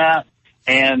involved in that.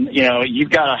 And you've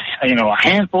got a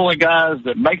handful of guys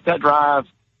that make that drive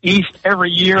east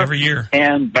every year,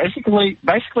 and basically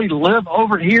live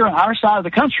over here on our side of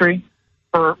the country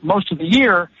for most of the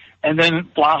year, and then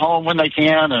fly home when they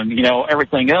can, and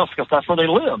everything else, because that's where they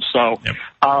live. So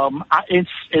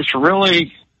it's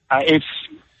really it's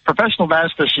professional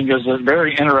bass fishing is a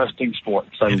very interesting sport.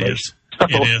 So it is.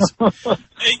 It is.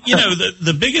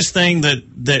 The biggest thing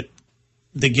that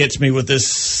gets me with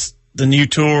this, the new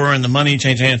tour and the money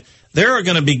change hands, there are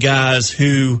going to be guys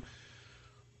who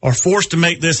are forced to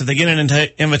make this if they get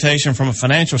an invitation from a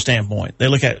financial standpoint. They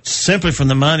look at it simply from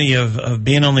the money of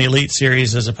being on the Elite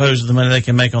Series as opposed to the money they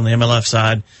can make on the MLF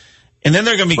side. And then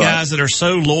there are going to be guys that are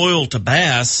so loyal to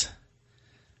Bass.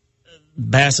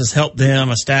 Bass has helped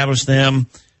them, established them.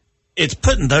 It's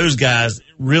putting those guys,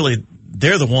 really,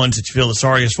 they're the ones that you feel the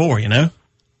sorriest for,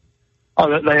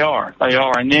 Oh, they are.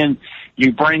 And then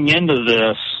you bring into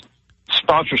this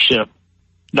sponsorship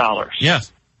dollars.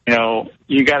 Yes.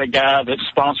 You got a guy that's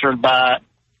sponsored by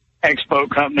X boat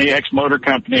company, X motor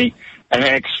company, and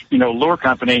X, lure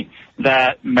company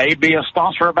that may be a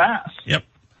sponsor of Bass. Yep.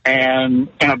 And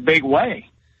in a big way.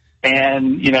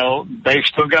 And, they've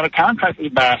still got a contract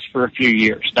with Bass for a few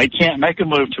years. They can't make a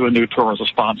move to a new tour as a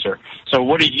sponsor. So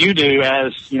what do you do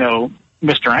as,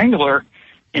 Mr. Angler?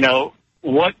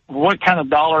 What kind of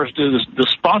dollars does the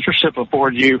sponsorship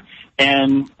afford you?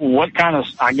 And what kind of,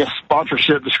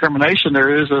 sponsorship discrimination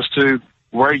there is as to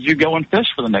where you go and fish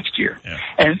for the next year. Yeah.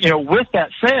 And, with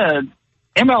that said,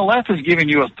 MLF is giving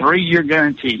you a 3-year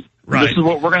guarantee. Right. This is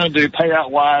what we're going to do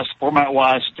payout-wise,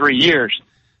 format-wise, 3 years.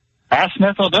 Bass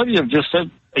and FLW have just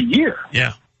said a year.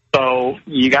 Yeah. So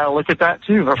you got to look at that,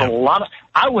 too. There's a lot of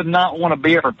 – I would not want to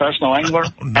be a professional angler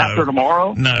after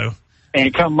tomorrow. No.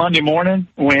 And come Monday morning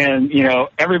when,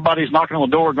 everybody's knocking on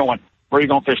the door going, where are you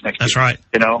going to fish next That's year? Right.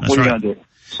 What are you going to do?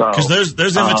 Because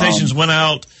those invitations went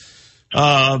out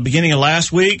beginning of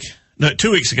last week,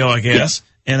 2 weeks ago, I guess,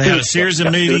 and they had a series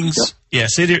of meetings. Yeah,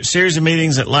 series of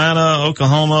meetings: Atlanta,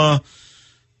 Oklahoma,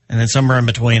 and then somewhere in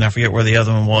between. I forget where the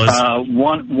other one was.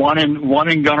 One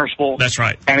in Guntersville. That's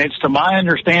right. And it's to my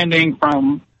understanding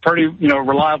from pretty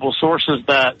reliable sources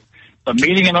that the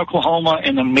meeting in Oklahoma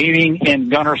and the meeting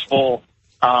in Guntersville,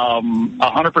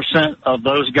 100% of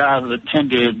those guys that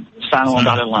attended signed on the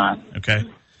dotted line. Okay.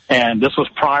 And this was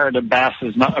prior to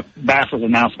Bass's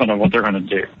announcement of what they're going to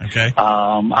do. Okay.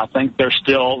 I think they're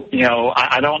still,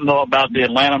 I don't know about the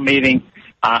Atlanta meeting,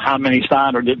 how many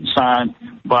signed or didn't sign,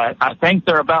 but I think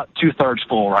they're about 2/3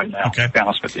 full right now, okay. To be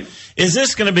honest with you. Is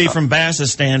this going to be from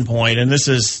Bass's standpoint, and this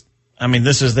is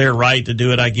their right to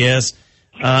do it, I guess.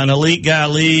 An elite guy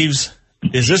leaves.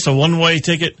 Is this a one-way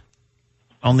ticket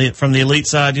from the elite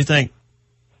side, you think?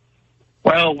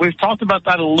 Well, we've talked about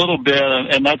that a little bit,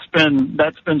 and that's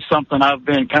been something I've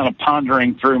been kind of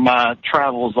pondering through my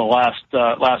travels the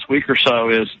last week or so.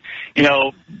 Is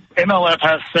MLF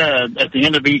has said at the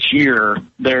end of each year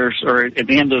or at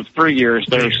the end of 3 years,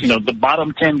 there's the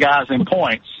bottom 10 guys in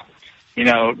points.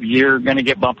 You're going to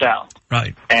get bumped out,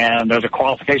 right? And there's a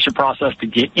qualification process to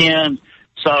get in.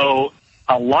 So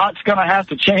a lot's going to have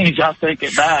to change, I think,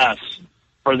 at Bass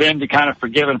for them to kind of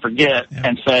forgive and forget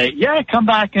and say, come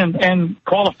back and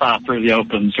qualify through the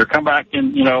Opens or come back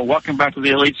and, welcome back to the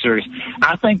Elite Series.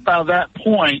 I think by that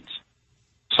point,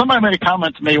 somebody made a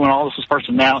comment to me when all this was first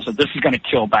announced that this is going to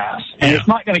kill Bass. And it's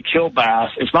not going to kill Bass.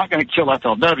 It's not going to kill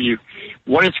FLW.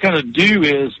 What it's going to do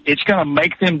is it's going to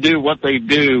make them do what they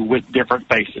do with different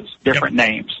faces, different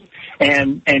names.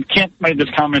 And Kent made this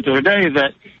comment the other day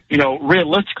that,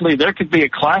 realistically there could be a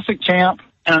classic champ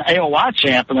and an AOY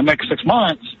champ in the next 6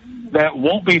 months that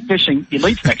won't be fishing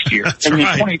elites next year. And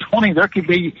right. in 2020 there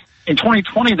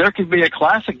could be a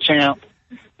classic champ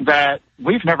that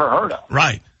we've never heard of.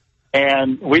 Right.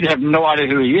 And we'd have no idea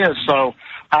who he is. So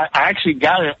I actually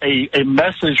got a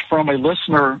message from a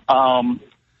listener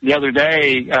the other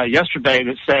day, yesterday,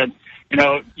 that said,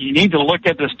 you need to look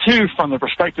at this too from the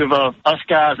perspective of us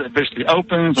guys that fish the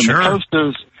Opens and the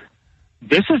Costas.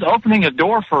 This is opening a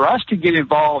door for us to get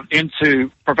involved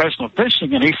into professional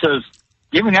fishing. And he says,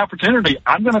 give me the opportunity.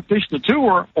 I'm going to fish the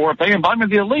tour, or if they invite me to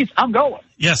the elites, I'm going.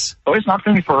 Yes. So it's an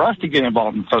opportunity for us to get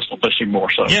involved in professional fishing more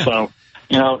so. Yeah. So,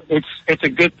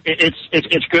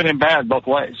 it's good and bad both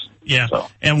ways. Yeah. So.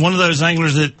 And one of those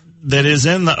anglers that is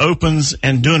in the Opens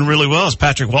and doing really well is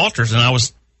Patrick Walters. And I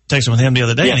was texting with him the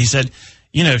other day and he said,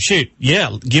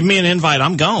 give me an invite.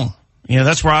 I'm gone.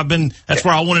 That's where I've been. That's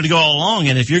where I wanted to go all along.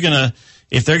 And if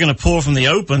they're gonna pull from the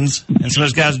Opens, and some of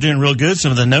those guys are doing real good,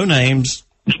 some of the no names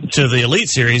to the Elite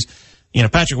Series,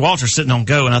 Patrick Walters sitting on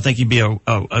go, and I think he'd be a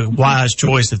wise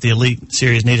choice if the Elite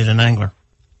Series needed an angler.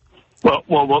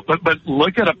 Well, but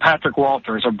look at a Patrick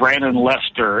Walters, a Brandon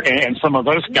Lester, and some of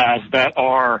those guys that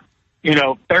are,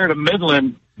 fair to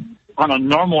Midland on a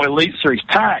normal Elite Series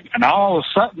pack, and all of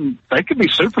a sudden they could be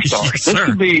superstars. Yes, this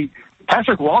could be.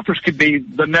 Patrick Walters could be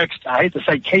the next, I hate to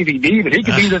say KVD, but he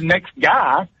could be the next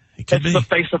guy that's the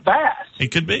face of Bass. He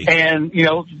could be. And,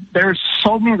 there's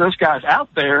so many of those guys out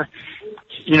there,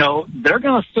 they're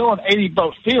going to fill an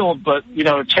 80-boat field, but,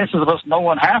 chances of us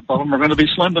knowing half of them are going to be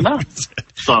slim to none.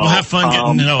 So, we'll have fun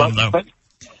getting to know them, though.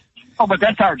 But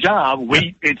that's our job.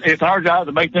 It's our job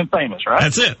to make them famous, right?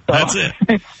 That's it. That's it.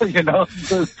 To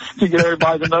get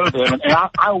everybody to know them. And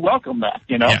I welcome that,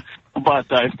 Yeah. But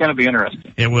it's going to be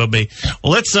interesting. It will be.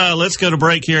 Well, let's go to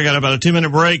break here. I got about a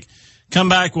 2-minute break. Come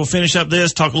back. We'll finish up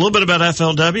this, talk a little bit about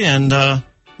FLW, and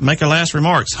make our last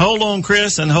remarks. Hold on,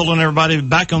 Chris, and hold on, everybody.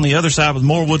 Back on the other side with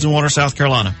more Woods and Water, South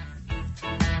Carolina.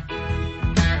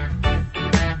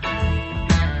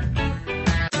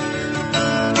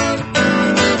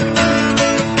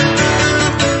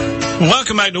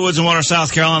 Welcome back to Woods and Water,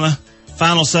 South Carolina.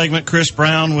 Final segment. Chris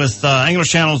Brown with Anglers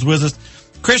Channel is with us.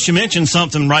 Chris, you mentioned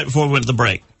something right before we went to the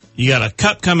break. You got a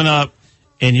cup coming up,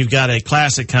 and you've got a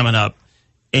classic coming up.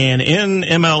 And in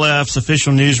MLF's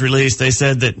official news release, they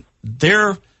said that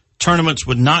their tournaments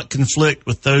would not conflict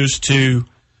with those two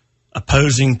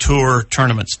opposing tour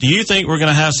tournaments. Do you think we're going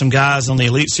to have some guys on the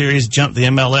Elite Series jump the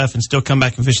MLF and still come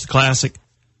back and fish the Classic?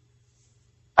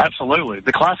 Absolutely.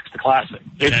 The Classic's the Classic.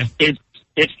 Okay.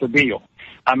 It's the deal.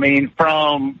 I mean,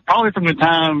 probably from the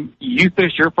time you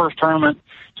fished your first tournament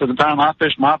to the time I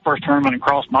fished my first tournament and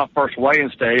crossed my first weigh-in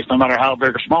stage, no matter how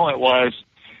big or small it was,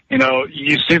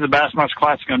 you see the Bassmasters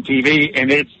Classic on TV, and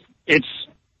it's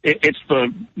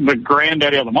the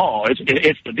granddaddy of them all.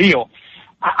 It's the deal.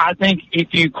 I think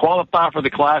if you qualify for the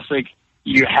Classic,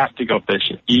 you have to go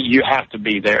fish it. You have to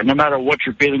be there. No matter what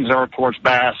your feelings are towards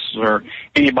bass or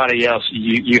anybody else,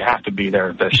 you have to be there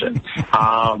and fish it.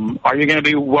 Are you going to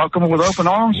be welcomed with open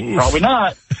arms? Probably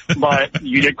not. But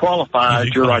you did qualify.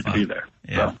 It's your right to be there.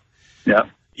 Yeah. So,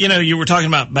 yeah. You were talking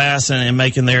about bass and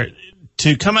making their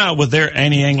to come out with their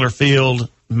 80 angler field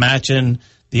matching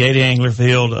the 80 angler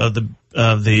field of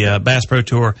the Bass Pro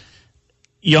Tour,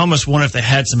 you almost wonder if they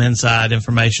had some inside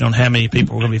information on how many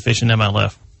people were going to be fishing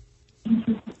MLF.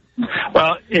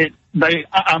 Well,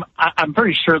 I'm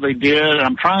pretty sure they did.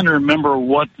 I'm trying to remember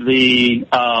what the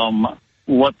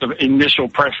initial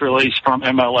press release from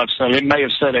MLF said. It may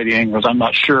have said 80 anglers. I'm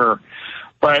not sure.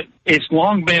 But it's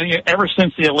long been, ever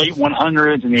since the Elite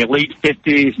 100s and the Elite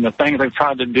 50s and the things they've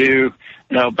tried to do,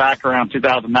 back around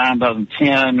 2009,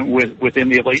 2010 within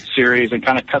the Elite Series and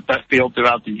kind of cut that field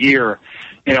throughout the year.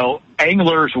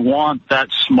 Anglers want that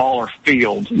smaller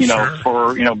field, Sure.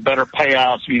 for, better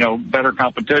payouts, better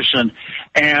competition.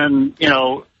 And,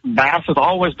 Bass has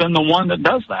always been the one that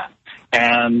does that.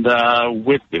 And,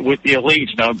 with the Elite,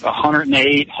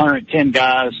 108, 110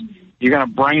 guys, you're going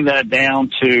to bring that down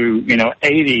to,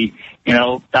 80,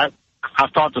 that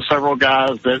I've talked to several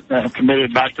guys that have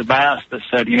committed back to Bass that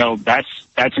said,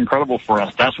 that's incredible for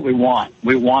us. That's what we want.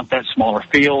 We want that smaller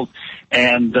field.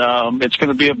 And it's going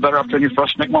to be a better opportunity for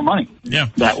us to make more money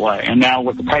that way. And now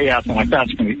with the payouts and like that,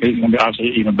 it's going to be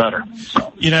obviously even better.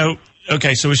 So.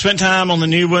 Okay, so we spent time on the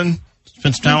new one,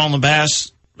 spent some time on the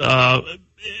Bass.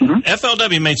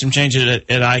 FLW made some changes at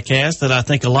ICAST that I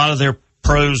think a lot of their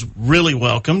pros really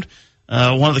welcomed.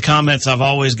 One of the comments I've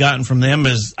always gotten from them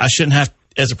is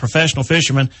as a professional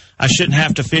fisherman, I shouldn't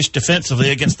have to fish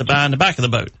defensively against the guy in the back of the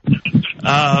boat.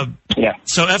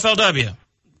 So FLW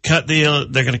they're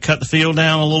going to cut the field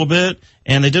down a little bit,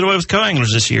 and they did away with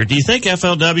co-anglers this year. Do you think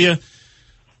FLW,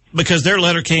 because their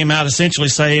letter came out essentially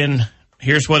saying,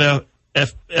 here's what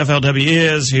FLW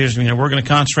is, here's, we're going to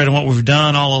concentrate on what we've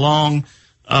done all along.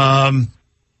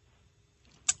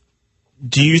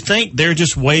 Do you think they're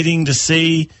just waiting to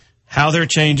see how their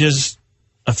changes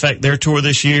affect their tour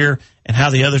this year and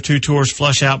how the other two tours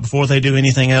flush out before they do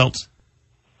anything else?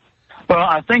 Well,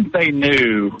 I think they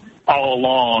knew all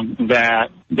along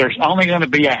that there's only going to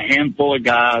be a handful of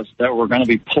guys that were going to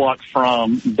be plucked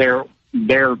from their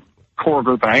core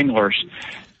group of anglers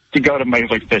to go to Major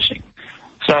League Fishing.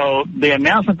 So the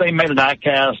announcement they made at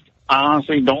ICAST, I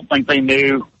honestly don't think they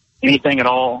knew anything at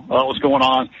all what was going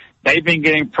on. They've been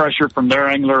getting pressure from their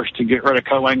anglers to get rid of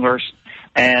co-anglers.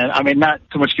 And, not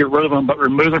so much get rid of them, but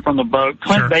remove them from the boat.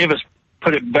 Clint Davis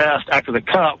put it best after the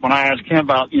Cup when I asked him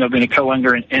about, being a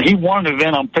co-angler. And he won an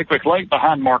event on Pickwick Lake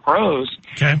behind Mark Rose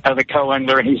as a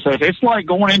co-angler. And he says, it's like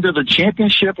going into the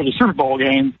championship of the Super Bowl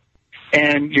game,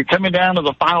 and you're coming down to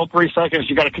the final 3 seconds.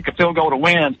 You got to kick a field goal to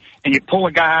win, and you pull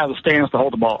a guy out of the stands to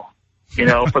hold the ball.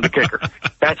 For the kicker.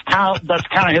 That's kind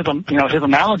of his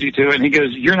analogy to it. And he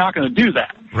goes, you're not going to do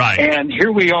that. Right. And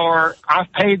here we are.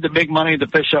 I've paid the big money to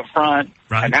fish up front.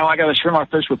 Right. And now I got to share my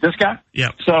fish with this guy. Yeah.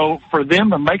 So for them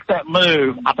to make that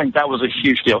move, I think that was a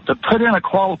huge deal. To put in a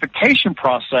qualification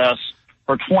process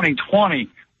for 2020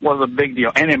 was a big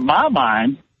deal. And in my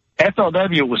mind,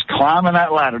 FLW was climbing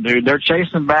that ladder, dude. They're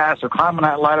chasing Bass. They're climbing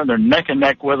that ladder. They're neck and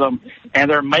neck with them, and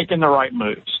they're making the right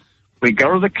moves. We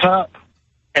go to the Cup.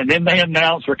 And then they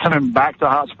announced we're coming back to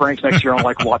Hot Springs next year on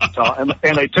Lake Ouachita,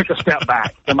 and they took a step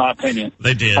back, in my opinion.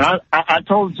 They did. And I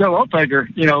told Joe Otaker,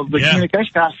 the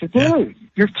communication guy, I said, dude,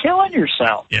 you're killing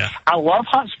yourself. Yeah. I love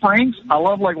Hot Springs. I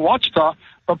love Lake Ouachita,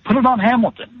 but put it on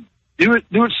Hamilton. Do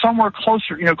it somewhere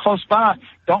closer, close by.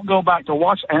 Don't go back to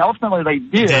Ouachita. And ultimately they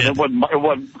did. It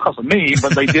wasn't because of me,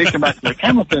 but they did come back to Lake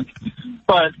Hamilton.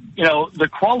 But, the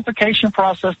qualification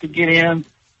process to get in,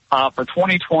 for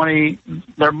 2020,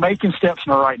 they're making steps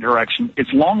in the right direction.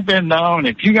 It's long been known,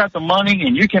 if you got the money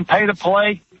and you can pay to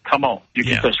play, come on, you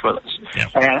can fish with us. Yeah.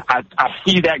 And I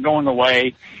see that going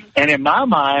away. And in my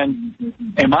mind,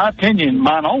 in my opinion,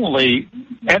 mine only,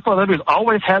 FLW has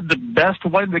always had the best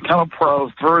way to become a pro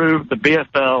through the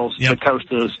BFLs, the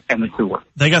Costas, and the Tour.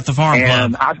 They got the farm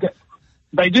and club.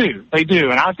 They do.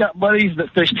 And I've got buddies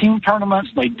that fish team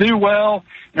tournaments. They do well.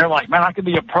 And they're like, man, I could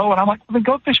be a pro. And I'm like, well, then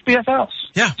go fish BFLs.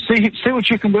 Yeah. See what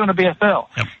you can do in a BFL.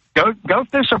 Yep. Go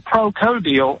fish a pro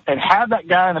co-deal and have that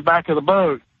guy in the back of the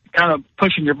boat kind of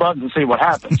pushing your buttons and see what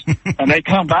happens. And they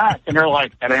come back and they're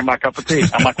like, that ain't my cup of tea.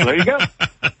 I'm like, well, there you go.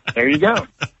 There you go.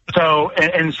 So,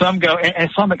 and some go, and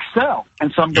some excel,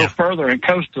 and some go further and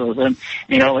coastal. And,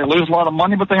 they lose a lot of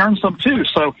money, but they earn some too.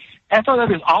 So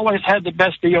FLW has always had the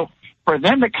best deal. For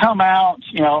them to come out,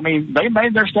 they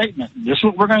made their statement. This is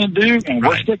what we're going to do, and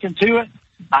we're sticking to it.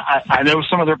 I know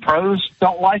some of their pros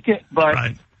don't like it, but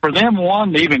for them,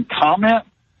 to even comment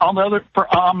on the other,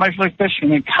 on Major League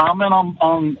Fishing and comment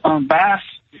on Bass,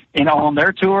 on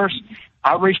their tours.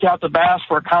 I reached out to Bass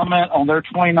for a comment on their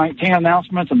 2019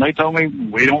 announcements, and they told me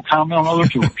we don't comment on other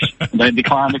tours. They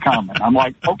declined to comment. I'm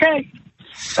like, okay.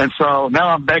 And so now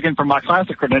I'm begging for my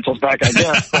classic credentials back, I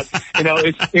guess. But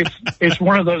it's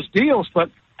one of those deals. But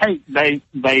hey, they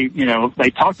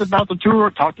talked about the tour,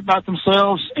 talked about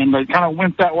themselves, and they kind of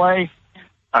went that way.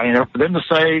 For them to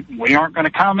say we aren't going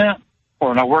to comment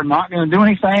or no, we're not going to do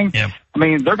anything. Yep. I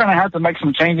mean, they're going to have to make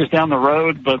some changes down the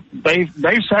road, but they've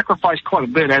sacrificed quite a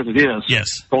bit as it is.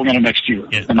 Yes. Going into next year,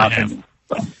 in my opinion.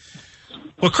 So.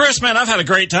 Well, Chris, man, I've had a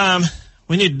great time.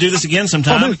 We need to do this again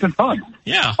sometime. Oh, it's been fun.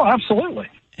 Yeah. Oh, absolutely.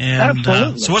 And,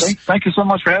 absolutely. Thank you so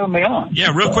much for having me on.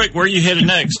 Yeah, real quick, where are you headed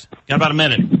next? Got about a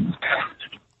minute.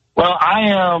 Well,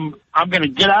 I'm going to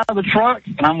get out of the truck,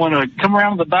 and I'm going to come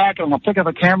around the back, and I'm going to pick up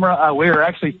a camera. We are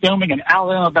actually filming an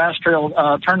Alabama Bass Trail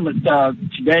tournament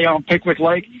today on Pickwick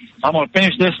Lake. I'm going to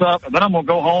finish this up, and then I'm going to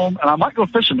go home, and I might go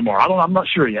fishing tomorrow. I'm not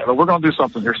sure yet, but we're going to do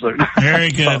something here soon.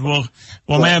 Very good. Well,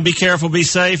 man, be careful, be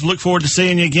safe. Look forward to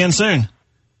seeing you again soon.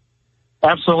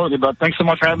 Absolutely, bud. Thanks so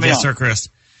much for having me on. Yes, sir, Chris.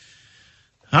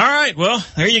 All right, well,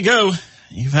 there you go.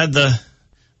 You've had the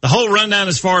whole rundown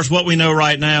as far as what we know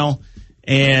right now.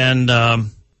 And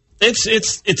it's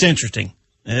interesting.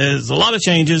 There's a lot of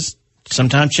changes.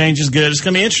 Sometimes change is good. It's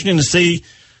going to be interesting to see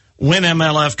when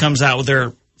MLF comes out with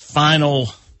their final,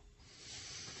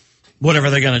 whatever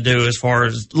they're going to do as far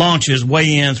as launches,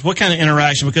 weigh-ins, what kind of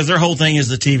interaction, because their whole thing is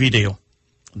the TV deal.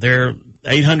 They're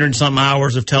 800-something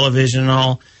hours of television and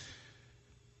all.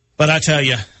 But I tell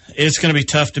you, it's going to be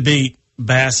tough to beat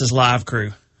Bass's live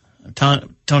crew.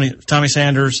 Tommy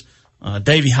Sanders,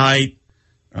 Davey Height,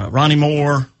 Ronnie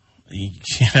Moore,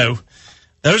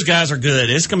 those guys are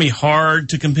good. It's going to be hard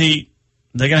to compete.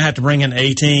 They're going to have to bring in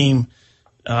a team,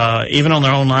 even on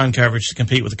their online coverage, to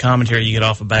compete with the commentary you get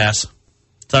off of Bass.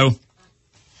 So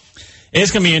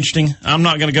it's going to be interesting. I'm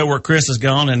not going to go where Chris has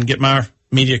gone and get my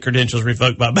media credentials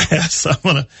revoked by Bass. So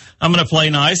I'm gonna play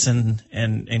nice and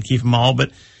keep them all.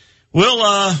 But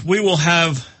we will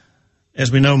have,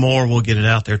 as we know more, we'll get it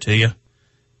out there to you.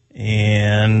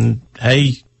 And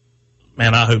hey,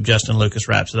 man, I hope Justin Lucas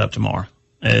wraps it up tomorrow.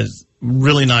 He's a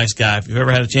really nice guy. If you've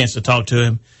ever had a chance to talk to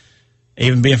him,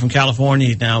 even being from California,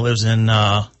 he now lives in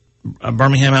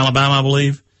Birmingham, Alabama, I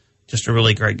believe. Just a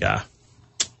really great guy.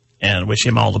 And I wish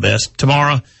him all the best.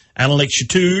 Tomorrow, Allen Lake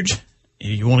Chattooge.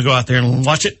 If you want to go out there and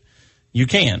watch it, you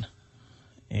can.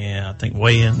 And I think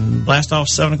weigh-in blast-off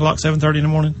 7 o'clock, 7:30 in the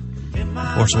morning.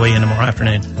 Of course, weigh-in tomorrow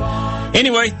afternoon.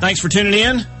 Anyway, thanks for tuning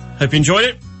in. Hope you enjoyed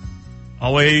it.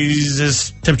 Always,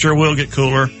 this temperature will get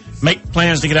cooler. Make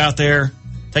plans to get out there.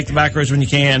 Take the back roads when you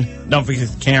can. Don't forget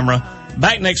the camera.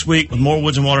 Back next week with more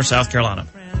Woods and Water, South Carolina.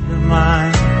 Hit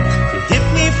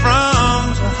me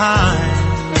from so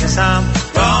high, yes, I'm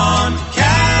gone to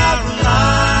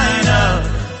Carolina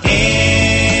in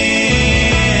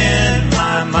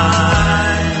my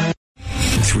mind.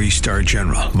 3-star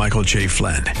General Michael J.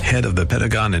 Flynn, head of the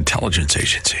Pentagon Intelligence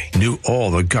Agency, knew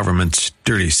all the government's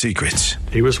dirty secrets.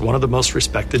 He was one of the most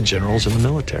respected generals in the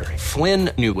military.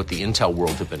 Flynn knew what the intel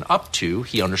world had been up to.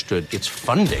 He understood its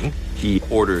funding. He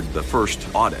ordered the first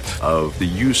audit of the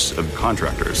use of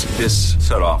contractors. This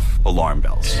set off alarm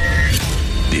bells.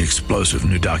 The explosive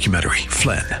new documentary,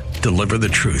 Flynn, Deliver the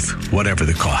Truth, Whatever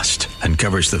the Cost,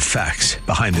 uncovers the facts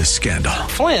behind this scandal.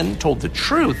 Flynn told the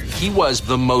truth. He was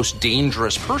the most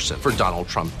dangerous person for Donald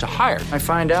Trump to hire. I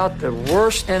find out the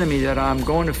worst enemy that I'm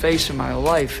going to face in my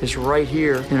life is right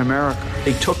here in America.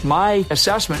 They took my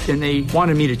assessment and they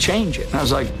wanted me to change it. And I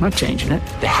was like, I'm not changing it.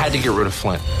 They had to get rid of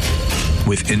Flynn.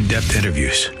 With in-depth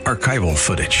interviews, archival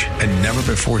footage, and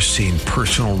never-before-seen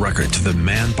personal records of the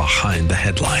man behind the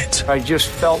headlines. I just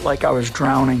felt like I was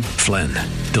drowning. Flynn,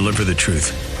 Deliver the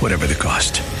Truth, Whatever the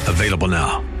Cost. Available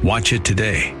now. Watch it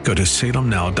today. Go to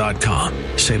salemnow.com.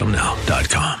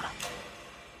 salemnow.com.